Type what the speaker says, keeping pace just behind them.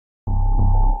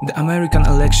The American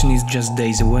election is just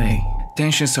days away.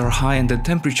 Tensions are high and the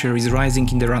temperature is rising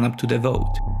in the run-up to the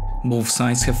vote. Both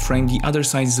sides have framed the other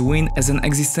side's win as an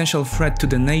existential threat to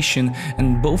the nation,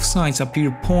 and both sides appear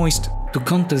poised to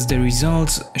contest the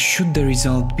results should the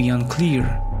result be unclear.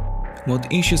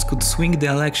 What issues could swing the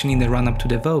election in the run-up to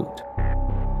the vote?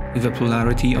 With a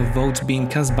plurality of votes being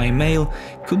cast by mail,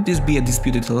 could this be a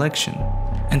disputed election?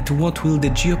 And what will the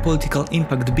geopolitical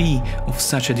impact be of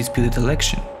such a disputed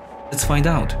election? Let's find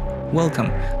out. Welcome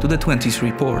to the 20th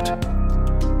report.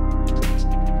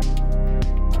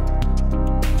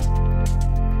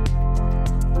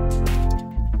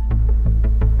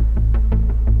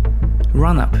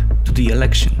 Run-up to the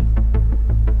election.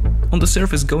 On the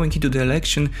surface, going into the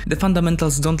election, the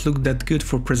fundamentals don't look that good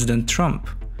for President Trump.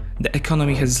 The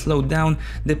economy has slowed down,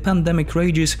 the pandemic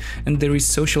rages, and there is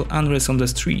social unrest on the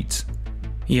streets.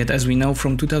 Yet, as we know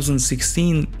from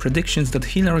 2016, predictions that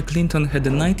Hillary Clinton had a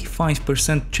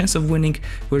 95% chance of winning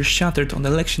were shattered on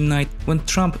election night when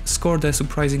Trump scored a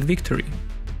surprising victory.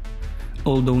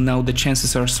 Although now the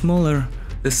chances are smaller,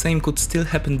 the same could still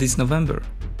happen this November.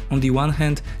 On the one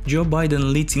hand, Joe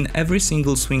Biden leads in every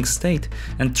single swing state,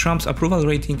 and Trump's approval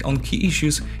rating on key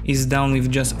issues is down with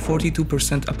just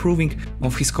 42% approving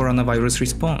of his coronavirus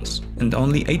response, and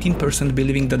only 18%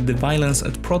 believing that the violence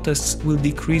at protests will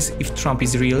decrease if Trump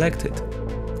is re-elected,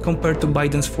 compared to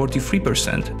Biden's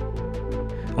 43%.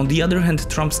 On the other hand,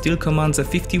 Trump still commands a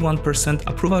 51%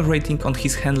 approval rating on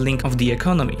his handling of the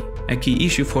economy, a key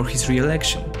issue for his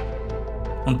re-election.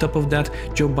 On top of that,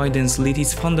 Joe Biden's lead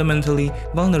is fundamentally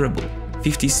vulnerable.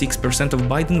 56% of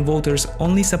Biden voters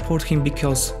only support him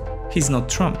because he's not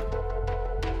Trump.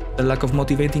 The lack of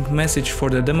motivating message for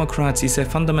the Democrats is a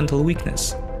fundamental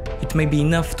weakness. It may be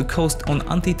enough to coast on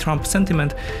anti-Trump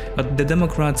sentiment, but the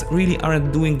Democrats really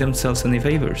aren't doing themselves any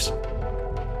favors.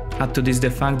 Add to this the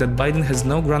fact that Biden has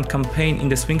no grand campaign in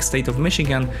the swing state of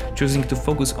Michigan, choosing to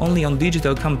focus only on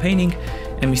digital campaigning,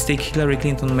 a mistake Hillary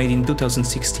Clinton made in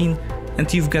 2016,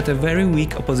 and you've got a very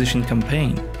weak opposition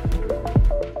campaign.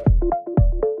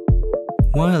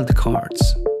 Wildcards.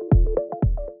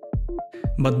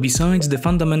 But besides the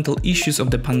fundamental issues of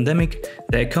the pandemic,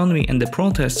 the economy and the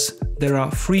protests, there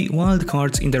are three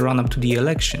wildcards in the run-up to the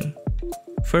election.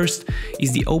 First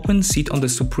is the open seat on the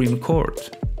Supreme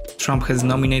Court. Trump has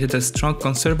nominated a strong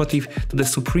conservative to the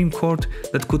Supreme Court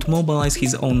that could mobilize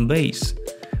his own base,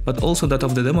 but also that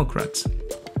of the Democrats.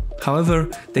 However,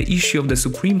 the issue of the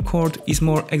Supreme Court is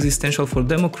more existential for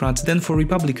Democrats than for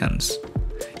Republicans.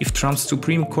 If Trump's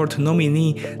Supreme Court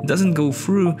nominee doesn't go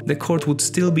through, the court would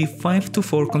still be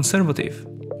 5-4 conservative.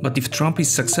 But if Trump is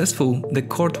successful, the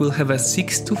court will have a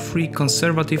 6-3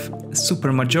 conservative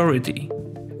supermajority,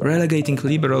 relegating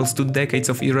liberals to decades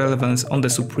of irrelevance on the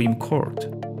Supreme Court.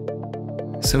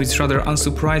 So it's rather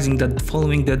unsurprising that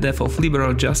following the death of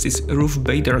liberal Justice Ruth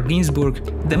Bader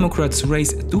Ginsburg, Democrats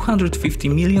raised $250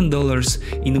 million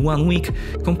in 1 week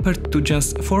compared to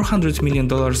just $400 million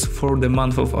for the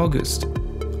month of August.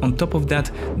 On top of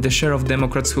that, the share of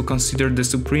Democrats who consider the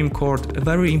Supreme Court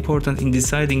very important in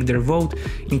deciding their vote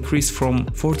increased from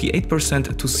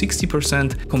 48% to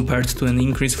 60% compared to an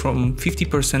increase from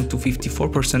 50% to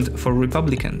 54% for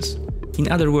Republicans. In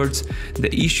other words,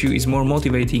 the issue is more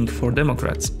motivating for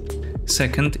Democrats.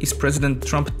 Second is President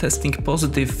Trump testing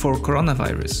positive for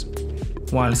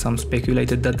coronavirus. While some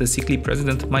speculated that the sickly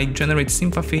president might generate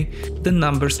sympathy, the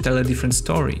numbers tell a different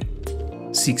story.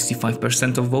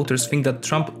 65% of voters think that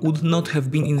Trump would not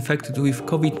have been infected with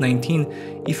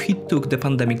COVID-19 if he took the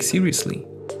pandemic seriously.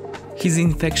 His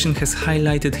infection has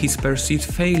highlighted his perceived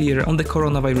failure on the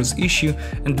coronavirus issue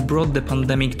and brought the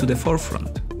pandemic to the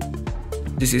forefront.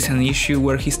 This is an issue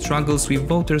where he struggles with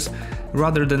voters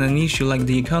rather than an issue like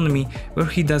the economy where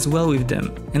he does well with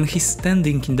them, and his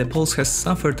standing in the polls has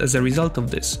suffered as a result of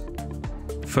this.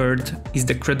 Third is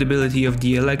the credibility of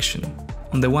the election.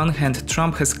 On the one hand,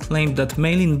 Trump has claimed that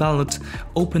mail-in ballots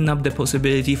open up the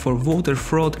possibility for voter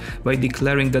fraud by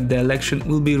declaring that the election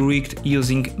will be rigged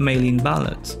using mail-in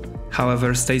ballots.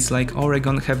 However, states like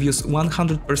Oregon have used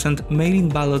 100% mail-in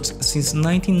ballots since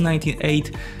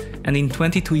 1998, and in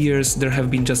 22 years there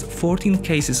have been just 14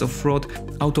 cases of fraud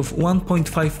out of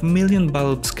 1.5 million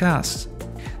ballots cast.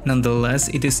 Nonetheless,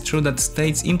 it is true that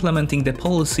states implementing the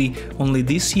policy only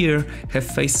this year have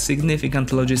faced significant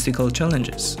logistical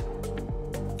challenges.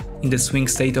 In the swing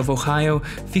state of Ohio,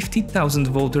 50,000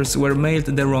 voters were mailed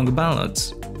the wrong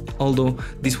ballots. Although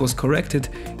this was corrected,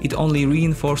 it only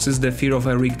reinforces the fear of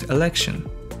a rigged election.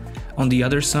 On the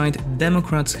other side,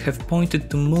 Democrats have pointed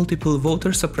to multiple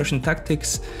voter suppression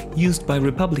tactics used by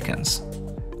Republicans.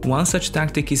 One such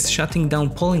tactic is shutting down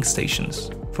polling stations.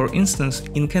 For instance,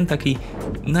 in Kentucky,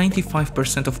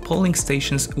 95% of polling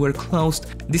stations were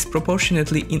closed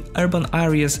disproportionately in urban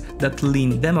areas that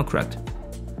lean Democrat.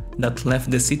 That left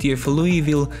the city of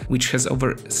Louisville, which has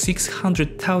over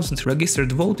 600,000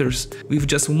 registered voters, with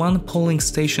just one polling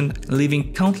station,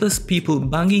 leaving countless people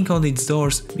banging on its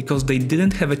doors because they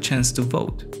didn't have a chance to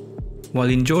vote. While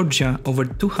in Georgia, over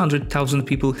 200,000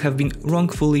 people have been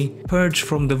wrongfully purged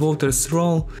from the voters'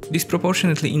 roll,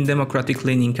 disproportionately in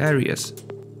Democratic-leaning areas.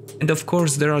 And of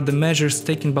course, there are the measures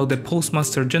taken by the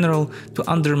Postmaster General to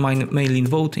undermine mail-in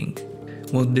voting.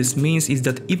 What this means is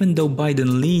that even though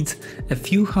Biden leads, a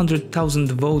few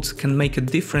 100,000 votes can make a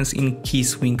difference in key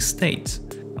swing states.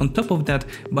 On top of that,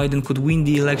 Biden could win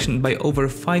the election by over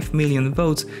 5 million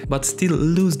votes but still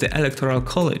lose the Electoral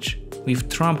College, with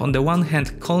Trump on the one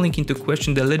hand calling into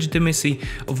question the legitimacy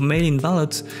of mail-in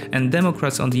ballots and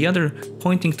Democrats on the other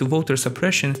pointing to voter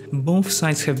suppression. Both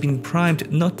sides have been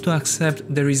primed not to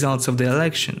accept the results of the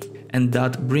election. And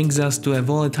that brings us to a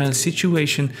volatile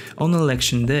situation on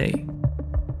election day.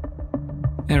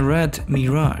 A red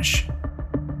mirage.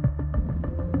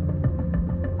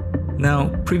 Now,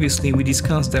 previously we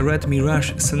discussed the red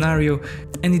mirage scenario,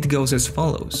 and it goes as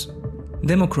follows.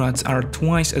 Democrats are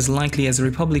twice as likely as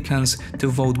Republicans to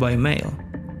vote by mail,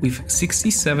 with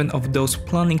 67 of those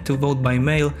planning to vote by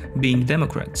mail being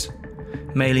Democrats.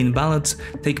 Mail-in ballots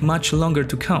take much longer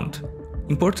to count.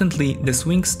 Importantly, the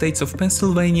swing states of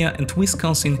Pennsylvania and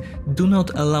Wisconsin do not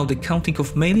allow the counting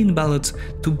of mail-in ballots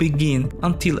to begin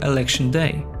until election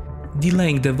day,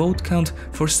 delaying the vote count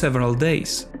for several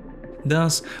days.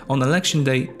 Thus, on election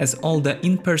day, as all the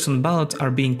in-person ballots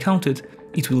are being counted,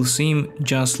 it will seem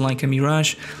just like a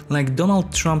mirage, like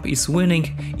Donald Trump is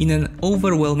winning in an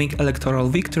overwhelming electoral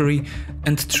victory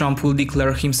and Trump will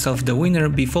declare himself the winner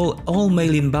before all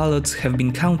mail-in ballots have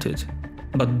been counted.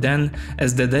 But then,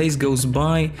 as the days goes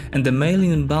by and the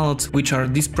mail-in ballots which are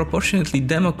disproportionately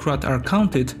Democrat are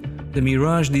counted, the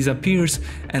mirage disappears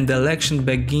and the election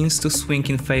begins to swing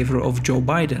in favor of Joe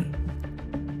Biden.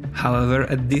 However,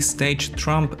 at this stage,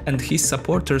 Trump and his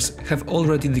supporters have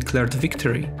already declared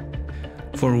victory.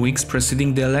 For weeks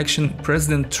preceding the election,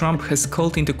 President Trump has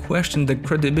called into question the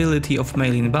credibility of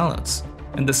mail-in ballots.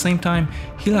 At the same time,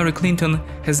 Hillary Clinton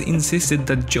has insisted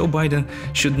that Joe Biden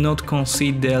should not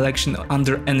concede the election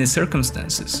under any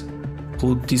circumstances.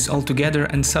 Put this all together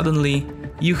and suddenly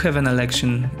you have an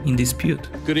election in dispute.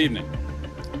 Good evening.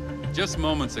 Just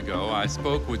moments ago, I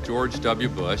spoke with George W.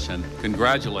 Bush and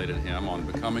congratulated him on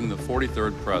becoming the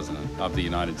 43rd President of the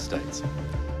United States.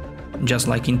 Just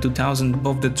like in 2000,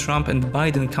 both the Trump and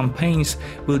Biden campaigns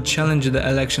will challenge the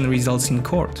election results in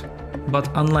court.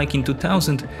 But unlike in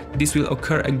 2000, this will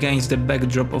occur against the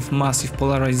backdrop of massive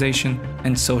polarization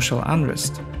and social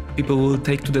unrest. People will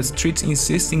take to the streets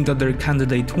insisting that their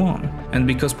candidate won, and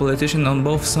because politicians on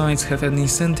both sides have an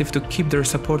incentive to keep their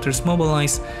supporters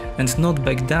mobilized and not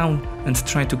back down and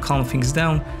try to calm things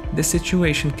down, the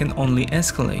situation can only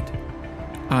escalate.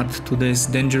 Add to this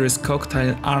dangerous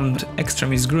cocktail armed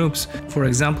extremist groups. For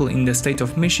example, in the state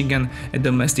of Michigan, a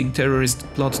domestic terrorist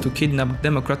plot to kidnap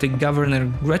Democratic Governor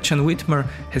Gretchen Whitmer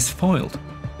has foiled.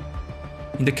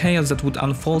 In the chaos that would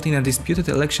unfold in a disputed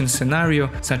election scenario,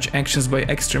 such actions by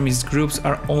extremist groups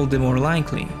are all the more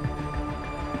likely.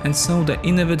 And so the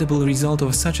inevitable result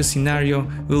of such a scenario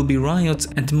will be riots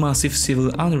and massive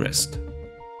civil unrest.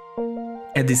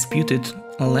 A disputed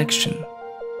election.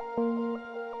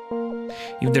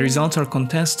 If the results are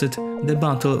contested, the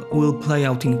battle will play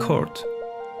out in court.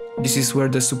 This is where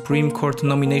the Supreme Court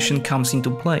nomination comes into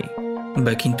play.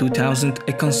 Back in 2000,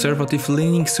 a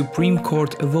conservative-leaning Supreme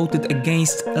Court voted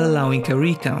against allowing a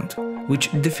recount,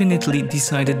 which definitely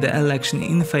decided the election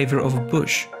in favor of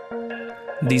Bush.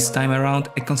 This time around,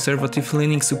 a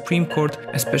conservative-leaning Supreme Court,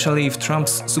 especially if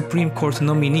Trump's Supreme Court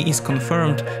nominee is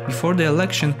confirmed before the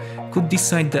election, could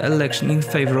decide the election in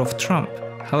favor of Trump.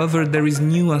 However, there is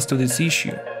nuance to this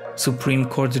issue. Supreme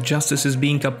Court justices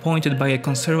being appointed by a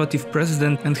conservative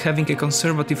president and having a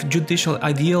conservative judicial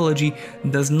ideology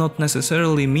does not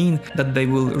necessarily mean that they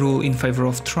will rule in favor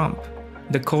of Trump.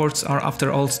 The courts are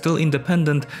after all still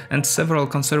independent, and several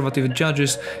conservative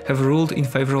judges have ruled in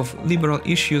favor of liberal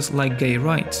issues like gay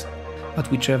rights. But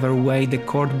whichever way the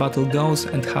court battle goes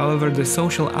and however the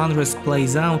social unrest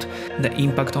plays out, the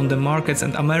impact on the markets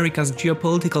and America's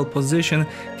geopolitical position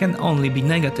can only be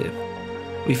negative.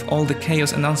 With all the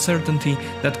chaos and uncertainty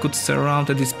that could surround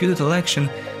a disputed election,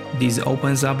 this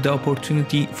opens up the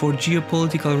opportunity for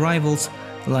geopolitical rivals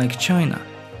like China.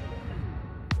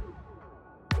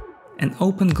 An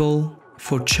open goal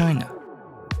for China.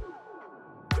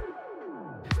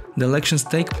 The elections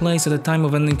take place at a time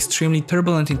of an extremely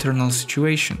turbulent internal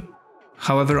situation.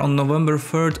 However, on November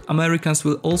 3rd, Americans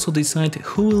will also decide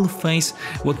who will face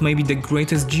what may be the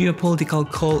greatest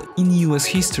geopolitical call in US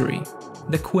history,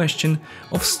 the question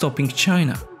of stopping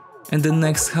China, and the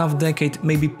next half-decade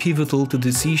may be pivotal to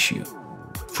this issue.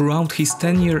 Throughout his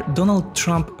tenure, Donald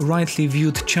Trump rightly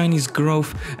viewed Chinese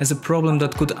growth as a problem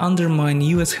that could undermine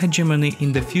US hegemony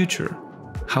in the future.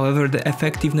 However, the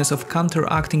effectiveness of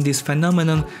counteracting this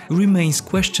phenomenon remains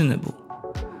questionable.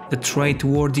 The trade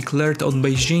war declared on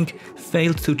Beijing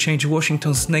failed to change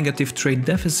Washington's negative trade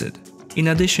deficit. In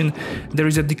addition, there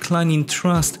is a decline in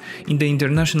trust in the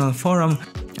international forum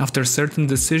after certain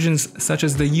decisions such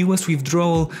as the US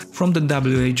withdrawal from the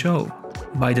WHO.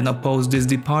 Biden opposed this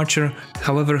departure,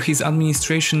 however his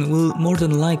administration will more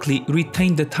than likely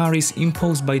retain the tariffs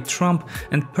imposed by Trump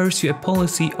and pursue a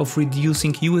policy of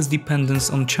reducing US dependence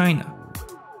on China.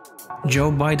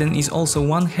 Joe Biden is also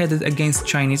one-headed against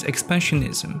Chinese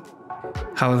expansionism.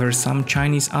 However, some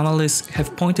Chinese analysts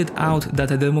have pointed out that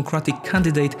a Democratic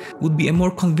candidate would be a more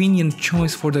convenient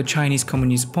choice for the Chinese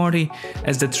Communist Party,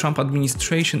 as the Trump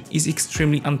administration is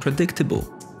extremely unpredictable.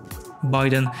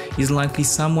 Biden is likely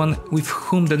someone with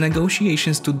whom the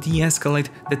negotiations to de-escalate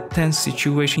the tense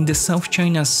situation in the South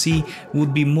China Sea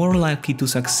would be more likely to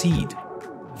succeed.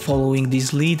 Following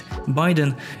this lead,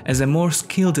 Biden, as a more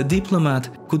skilled diplomat,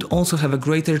 could also have a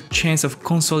greater chance of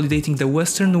consolidating the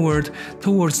Western world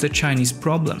towards the Chinese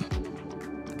problem.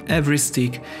 Every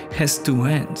stick has two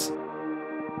ends.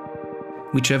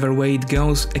 Whichever way it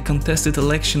goes, a contested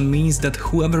election means that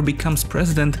whoever becomes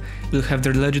president will have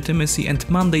their legitimacy and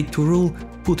mandate to rule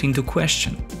put into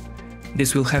question.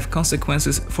 This will have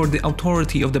consequences for the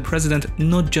authority of the president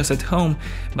not just at home,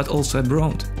 but also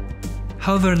abroad.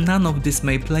 However, none of this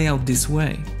may play out this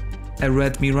way. A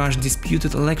red mirage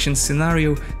disputed election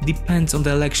scenario depends on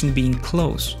the election being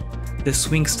close. The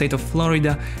swing state of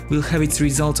Florida will have its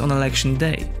results on election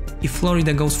day. If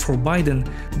Florida goes for Biden,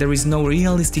 there is no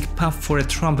realistic path for a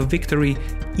Trump victory,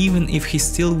 even if he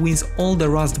still wins all the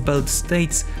Rust Belt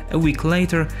states a week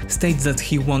later, states that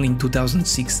he won in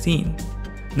 2016.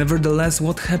 Nevertheless,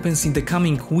 what happens in the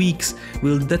coming weeks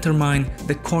will determine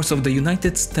the course of the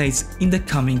United States in the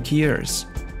coming years.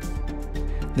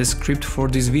 The script for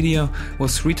this video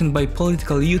was written by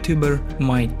political YouTuber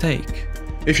My Take.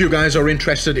 If you guys are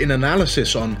interested in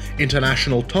analysis on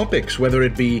international topics, whether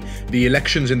it be the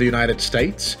elections in the United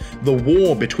States, the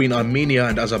war between Armenia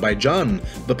and Azerbaijan,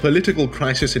 the political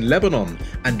crisis in Lebanon,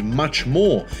 and much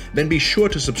more, then be sure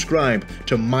to subscribe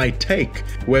to My Take,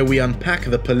 where we unpack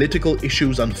the political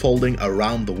issues unfolding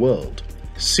around the world.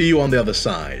 See you on the other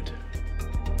side.